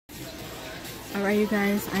Alright you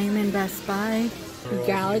guys, I am in Best Buy.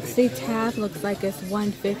 Galaxy Tab looks like it's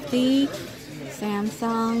 $150.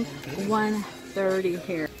 Samsung $130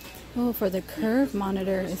 here. Oh, for the curve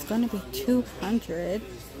monitor, it's going to be $200.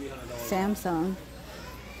 Samsung.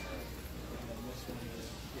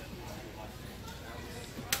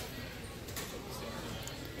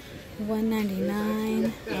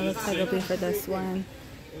 $199. That looks like it'll be for this one.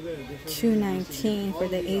 $219 for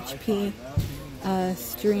the HP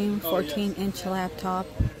Stream 14-inch laptop.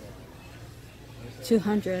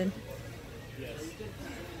 $200.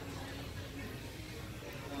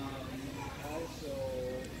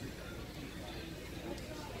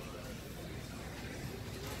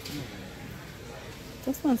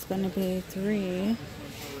 This one's going to be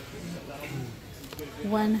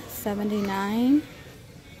 $179.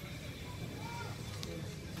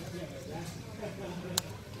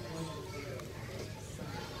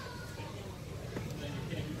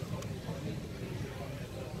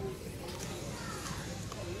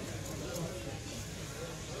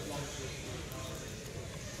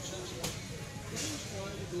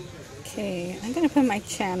 Okay, I'm gonna put my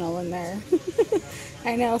channel in there.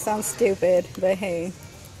 I know it sounds stupid, but hey.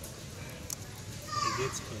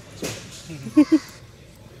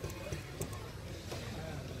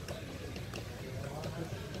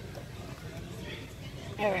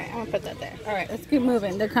 Alright, I'm gonna put that there. Alright, let's keep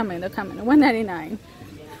moving. They're coming, they're coming. $199.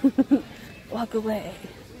 Walk away.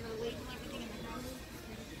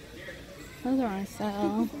 Those are on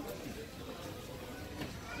sale.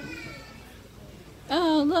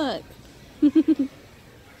 Oh, look. Is that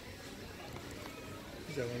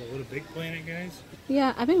one of the Little Big Planet guys?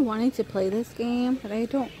 Yeah, I've been wanting to play this game, but I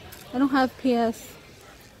don't have PS4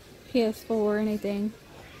 or anything.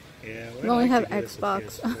 Yeah, I only have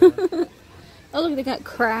Xbox. Oh, look, they got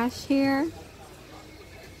Crash here.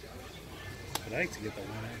 I'd like to get the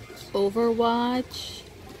one. Overwatch.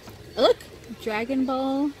 Oh, look, Dragon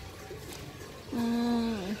Ball.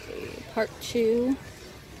 Let's see, Part 2.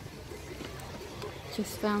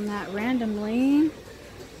 Just found that randomly.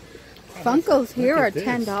 Funkos here are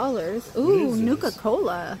 $10. Ooh,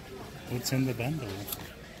 Nuka-Cola. What's in the bundle?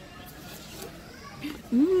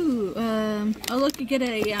 Ooh, oh look, you get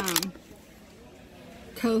a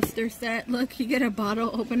coaster set. Look, you get a bottle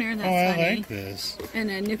opener. That's funny. I like this. And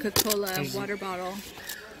a Nuka-Cola water bottle.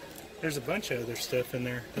 There's a bunch of other stuff in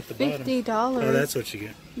there at the $50. bottom. Oh, that's what you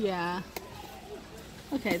get. Yeah.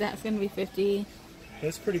 Okay, that's gonna be $50.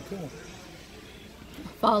 That's pretty cool.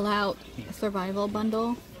 Fallout survival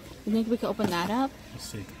bundle. You think we could open that up? Let's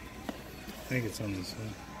see. I think it's on this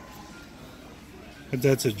one. But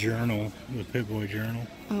that's a journal, the Pip-Boy journal.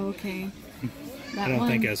 Oh, okay. That I don't one?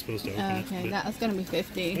 think I was supposed to open it. Okay, that was gonna be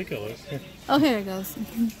 $50. Look at it. Oh, here it goes.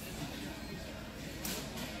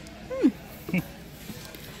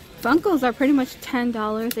 Funkos are pretty much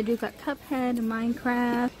 $10. They do got Cuphead,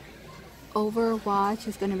 Minecraft, Overwatch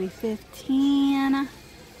is gonna be $15.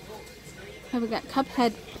 We got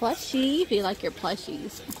Cuphead plushie, if you like your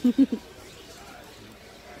plushies.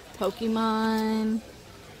 Pokemon.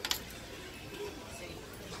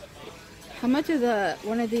 How much is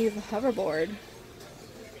one of these hoverboard?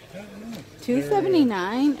 I don't know.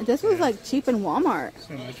 $279. This was like cheap in Walmart.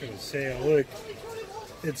 So much of a sale. Look,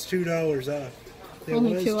 it's $2 off. It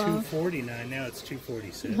Only was $2 off. $2.49. Now it's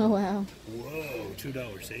 $2.47. Oh wow. Whoa,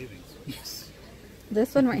 $2 savings. Yes.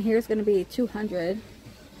 This one right here is going to be $200.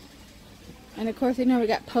 And of course, you know, we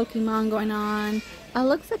got Pokemon going on.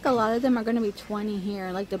 Looks like a lot of them are going to be $20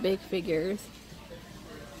 here, like the big figures.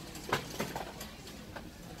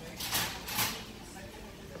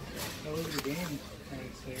 How was the game?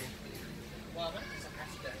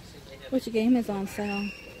 Which game is on sale?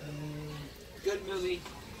 Good movie.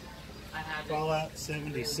 Fallout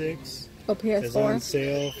 76 Oh, is on PS4.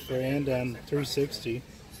 sale for and on 360.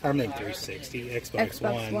 I mean 360,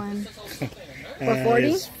 Xbox One. For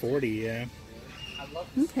 40? It's 40, yeah.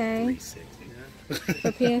 Okay. 360.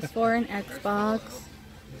 For PS4 and Xbox.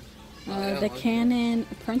 The Canon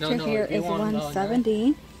printer here is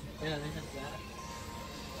 $170. Yeah,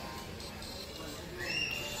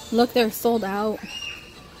 Look, they're sold out.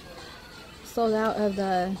 Sold out of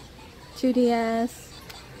the 2DS,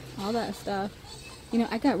 all that stuff. You know,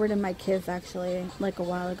 I got rid of my kids actually like a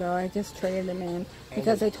while ago. I just traded them in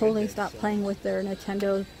because they totally stopped playing with their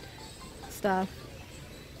Nintendo stuff.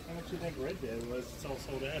 How much do you think Red Dead was? It's all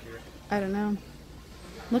sold out here. I don't know.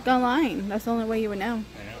 Look online. That's the only way you would know.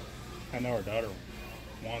 Yeah. I know our daughter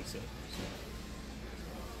wants it.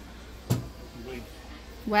 So.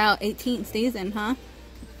 Wow, 18th season, huh?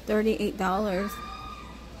 $38.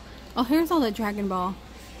 Oh, here's all the Dragon Ball.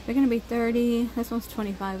 They're gonna be $30. This one's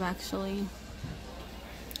 $25 actually.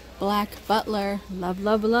 Black Butler. Love,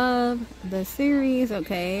 love, love the series.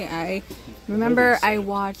 Okay, I remember I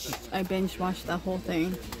binge watched the whole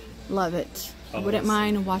thing. Love it. I wouldn't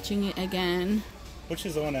mind watching it again. Which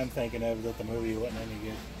is the one I'm thinking of that the movie wasn't any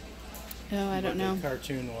good. Oh, I don't know. The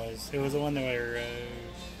cartoon was. It was the one where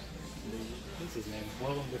what's his name?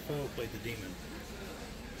 Willem Dafoe played the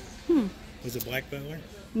demon. Was it Black Butler?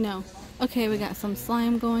 No. Okay, we got some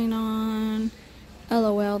slime going on.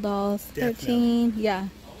 LOL dolls. Death 13. Note. Yeah.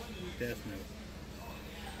 Death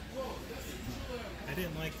Note. I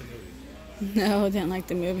didn't like the movie. No, didn't like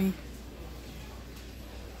the movie.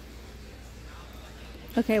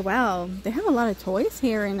 Okay, wow. They have a lot of toys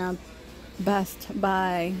here in Best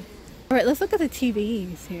Buy. Alright, let's look at the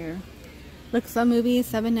TVs here. Look, some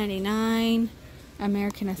movies, $7.99.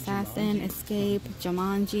 American Assassin, Jumanji. Escape,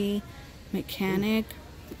 Jumanji, Mechanic.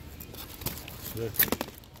 Look.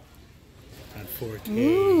 On 4K.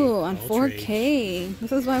 Ooh, on Ultra 4K.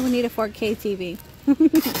 This is why we need a 4K TV.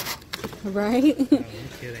 Right? No, I'm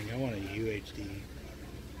kidding. I want a UHD.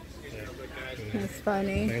 That's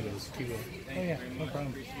funny. Those Q. Oh yeah, no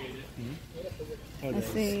problem. Let's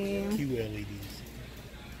see. QLEDs.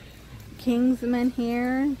 Kingsman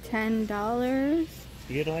here, $10.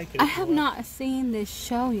 You'd like it. I have not seen this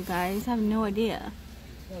show, you guys. I have no idea.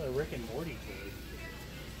 Well, the Rick and Morty toy.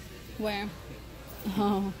 Where?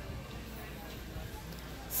 Oh.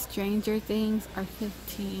 Stranger Things are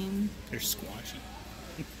 15. They're squashy.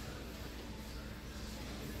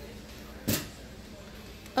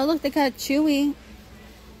 Oh, look, they got Chewy.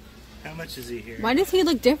 How much is he here? Why does he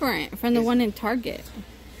look different from the one in Target?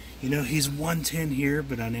 You know, he's 110 here,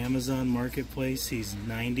 but on Amazon Marketplace, he's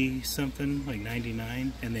 90 something, like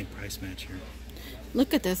 99, and they price match here.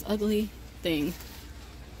 Look at this ugly thing.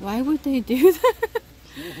 Why would they do that?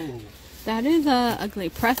 Whoa. That is ugly.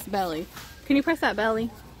 Press belly. Can you press that belly?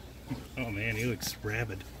 Oh man, he looks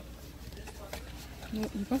rabid. You're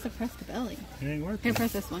supposed to press the belly. It ain't working. Here,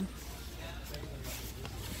 press this one.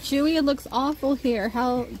 Chewy looks awful here.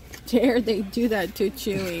 How dare they do that to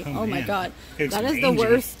Chewy? Oh, Oh my man. god. It's That is the mangy.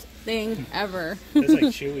 worst thing ever. That's like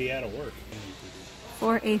Chewy out of work.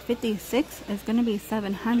 For a 56, it's going to be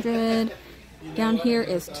 700. Down here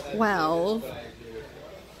is 12.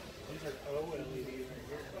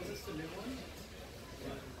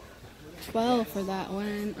 $12 for that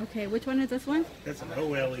one. Okay, which one is this one? That's an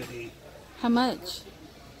OLED. How much?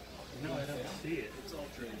 No, I don't see it.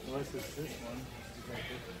 Unless it's this one.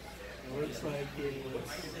 It looks like it was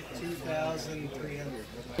 2,300.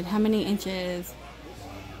 And how many inches?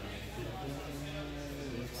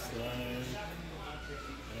 Looks like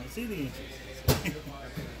I don't see the inches.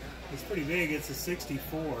 It's pretty big. It's a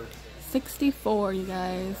 64. 64, you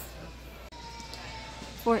guys.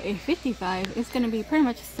 For a 55, it's going to be pretty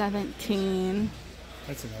much 17.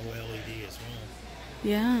 That's an OLED as well.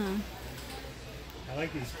 Yeah. I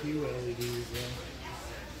like these QLEDs though.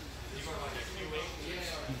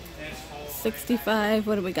 65.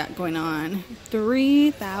 What do we got going on?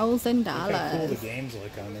 $3,000 Look how cool the games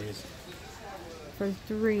look on these. for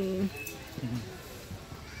 3.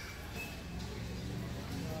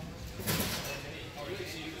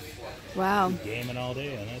 Wow. Gaming all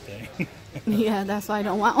day on that thing. Yeah, that's why I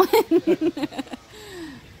don't want one.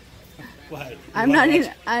 What? I'm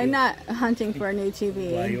not hunting for a new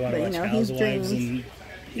TV, Why, you want but to you watch know, he's Housewives dreams. and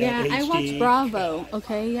Yeah, I watch HD? Bravo.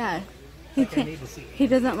 Okay, yeah. He Like, I can't. need to see He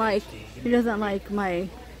doesn't like. He doesn't like my,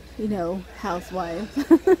 you know, housewives.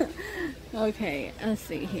 Okay, let's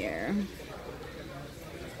see here.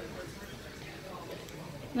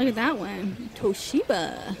 Look at that one,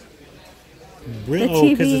 Toshiba, Really? The Oh,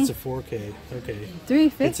 because TV. it's a 4K. Okay. It's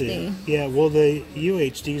 $350. yeah, well, the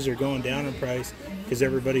UHDs are going down in price because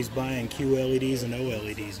everybody's buying QLEDs and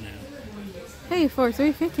OLEDs now. Hey, for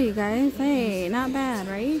 $350, you guys. Hey, not bad,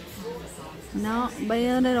 right? Not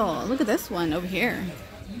bad at all. Look at this one over here.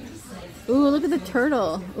 Ooh, look at the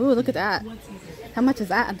turtle. Ooh, look at that. How much is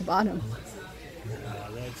that at the bottom?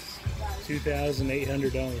 That's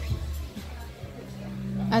 $2,800.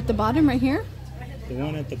 At the bottom right here? The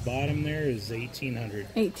one at the bottom there is $1,800.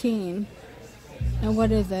 18. And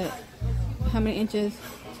what is it? How many inches?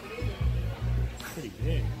 Pretty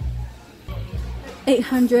big.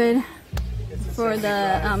 800 for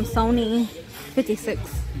the Sony 56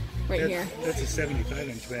 right here. That's a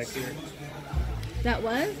 75-inch back here. That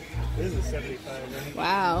was? This is a 75 inch.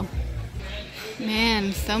 Wow.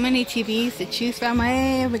 Man, so many TVs to choose from.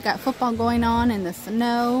 Hey, we got football going on in the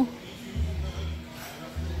snow.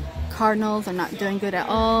 Cardinals are not doing good at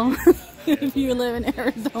all. If you live in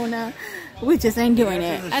Arizona, we just ain't doing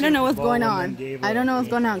it. I don't know what's going on. I don't know what's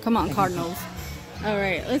going on. Come on, Cardinals. All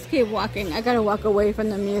right, let's keep walking. I gotta walk away from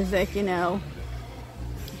the music, you know.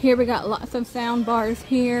 Here we got lots of sound bars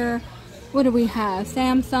here. What do we have?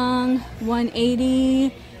 Samsung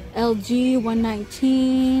 180, LG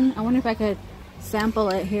 119. I wonder if I could sample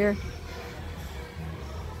it here.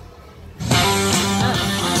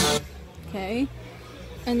 Okay.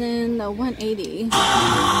 And then the 180.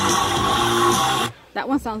 That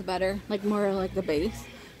one sounds better, like more like the bass.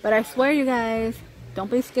 But I swear you guys, don't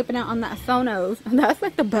be skipping out on that Sonos. That's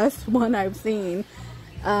like the best one I've seen.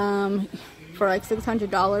 For like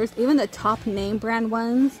 $600. Even the top name brand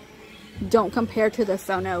ones don't compare to the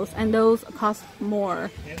Sonos, and those cost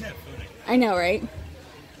more. I know, right?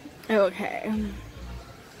 Okay.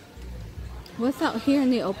 What's out here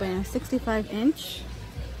in the open? A 65-inch?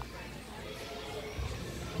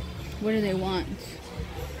 What do they want?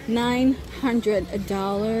 $900.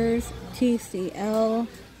 TCL.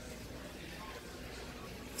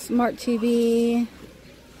 Smart TV.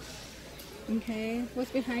 Okay,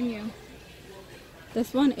 what's behind you?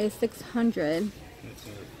 This one is $600. That's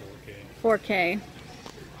another 4K. 4K.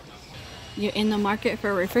 You're in the market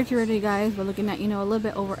for a refrigerator, you guys. We're looking at, you know, a little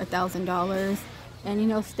bit over $1,000. And, you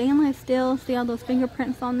know, stainless steel. See all those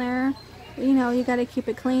fingerprints on there? You know, you got to keep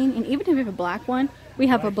it clean. And even if you have a black one, we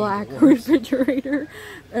have a black refrigerator.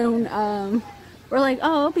 And we're like,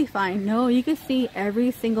 oh, it'll be fine. No, you can see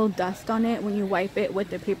every single dust on it when you wipe it with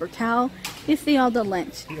the paper towel. You see all the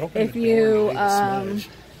lint. If you,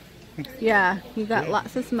 yeah, you got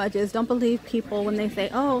lots of smudges. Don't believe people when they say,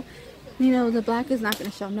 oh, you know, the black is not going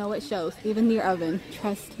to show. No, it shows. Even the oven.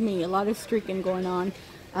 Trust me, a lot of streaking going on.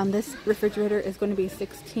 This refrigerator is going to be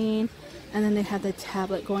 $16,000. And then they have the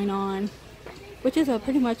tablet going on, which is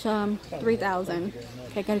pretty much $3,000.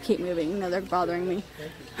 Okay, I gotta keep moving. You know, they're bothering me.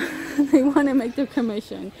 They want to make their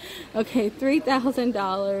commission. Okay,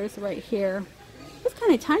 $3,000 right here. It's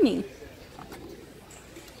kind of tiny.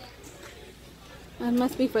 That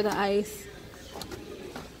must be for the ice.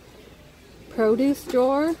 Produce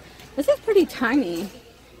drawer. This is pretty tiny.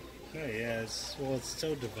 Oh yeah, it's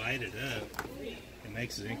so divided up. It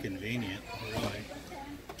makes it inconvenient, really.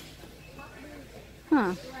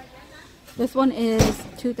 Huh. This one is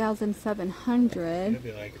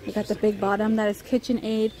 $2,700. We got the big bottom. That is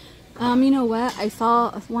KitchenAid. You know what? I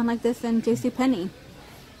saw one like this in JCPenney.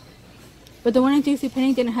 But the one in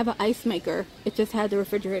JCPenney didn't have an ice maker. It just had the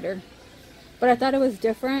refrigerator. But I thought it was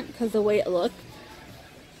different because the way it looked.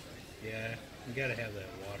 Yeah, you gotta have that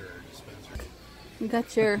water dispenser. You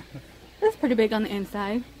got your... That's pretty big on the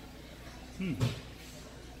inside.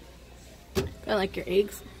 Got like your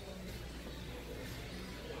eggs.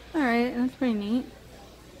 Alright, that's pretty neat.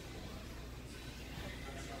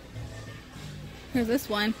 Here's this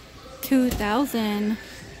one. $2,000.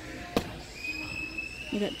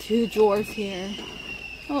 You got two drawers here.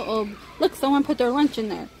 Uh-oh. Look, someone put their lunch in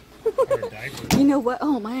there. You know what?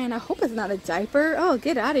 Oh man, I hope it's not a diaper. Oh,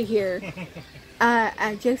 get out of here. At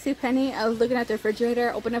JCPenney, I was looking at the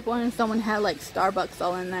refrigerator, opened up one, and someone had like Starbucks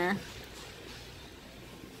all in there.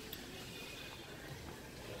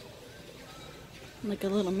 Like a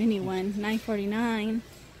little mini one. $9.49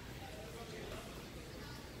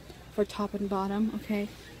 for top and bottom. Okay,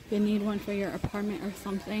 you need one for your apartment or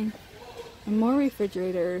something. And more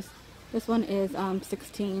refrigerators. This one is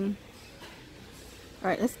 $16.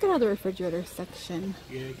 Alright, let's get out of the refrigerator section.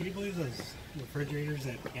 Yeah, can you believe those refrigerators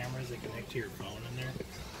that have cameras that connect to your phone in there?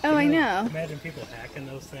 Oh, I know. Imagine people hacking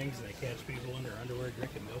those things and they catch people in their underwear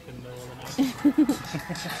drinking milk in the middle of the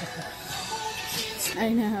night. I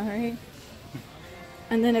know, right?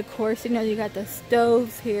 And then, of course, you know, you got the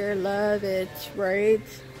stoves here. Love it, right?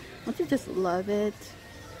 Don't you just love it?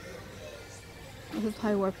 This is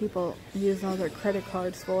probably where people use all their credit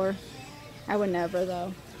cards for. I would never,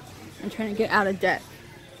 though. I'm trying to get out of debt.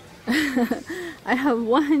 I have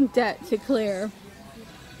one debt to clear.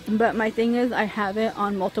 But my thing is, I have it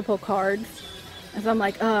on multiple cards. And so I'm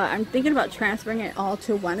like, I'm thinking about transferring it all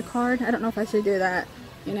to one card. I don't know if I should do that,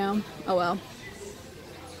 you know? Oh well.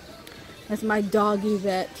 That's my doggy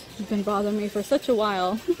vet. It's been bothering me for such a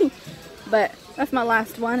while. But that's my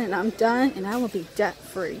last one and I'm done and I will be debt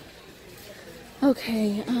free.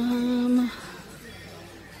 Okay,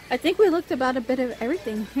 I think we looked about a bit of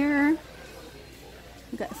everything here.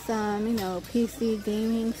 We got some, you know, PC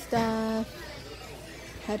gaming stuff.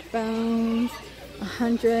 Headphones.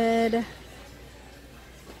 100.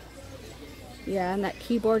 Yeah, and that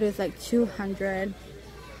keyboard is like 200.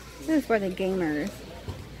 This is for the gamers.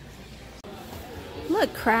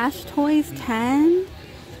 Look, Crash Toys 10.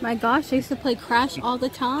 My gosh, I used to play Crash all the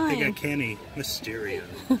time. They got Kenny Mysterio.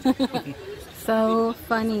 So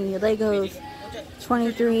funny. Legos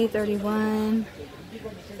 23.31.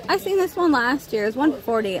 I seen this one last year. It was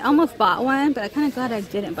 $140. I almost bought one, but I kind of glad I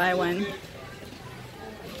didn't buy one.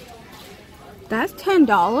 That's $10?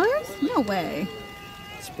 No way.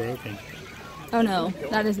 It's broken. Oh no,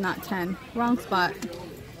 that is not 10. Wrong spot.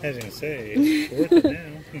 I was gonna say, it's worth it now.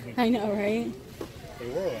 I know, right? They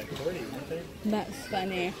were like 40, weren't they? That's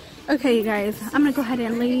funny. Okay, you guys, I'm gonna go ahead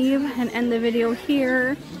and leave and end the video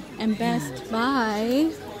here. And Best Buy.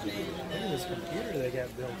 Look at this computer they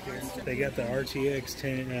got built here. They got the RTX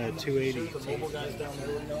 280.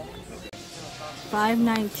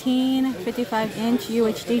 $519, 55-inch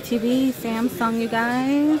UHD TV, Samsung, you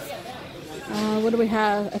guys. What do we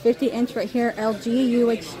have? A 50-inch right here, LG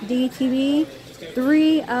UHD TV,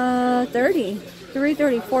 330,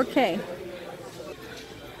 4K.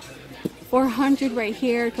 400 right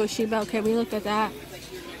here, Toshiba. Okay, we looked at that.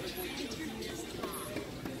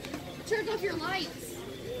 Turn off your lights.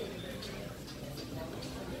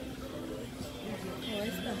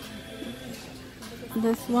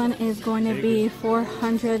 This one is going to be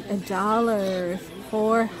 $400.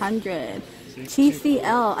 400.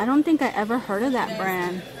 TCL. I don't think I ever heard of that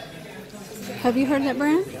brand. Have you heard of that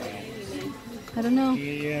brand? I don't know.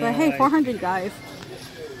 Yeah, But hey, 400 guys.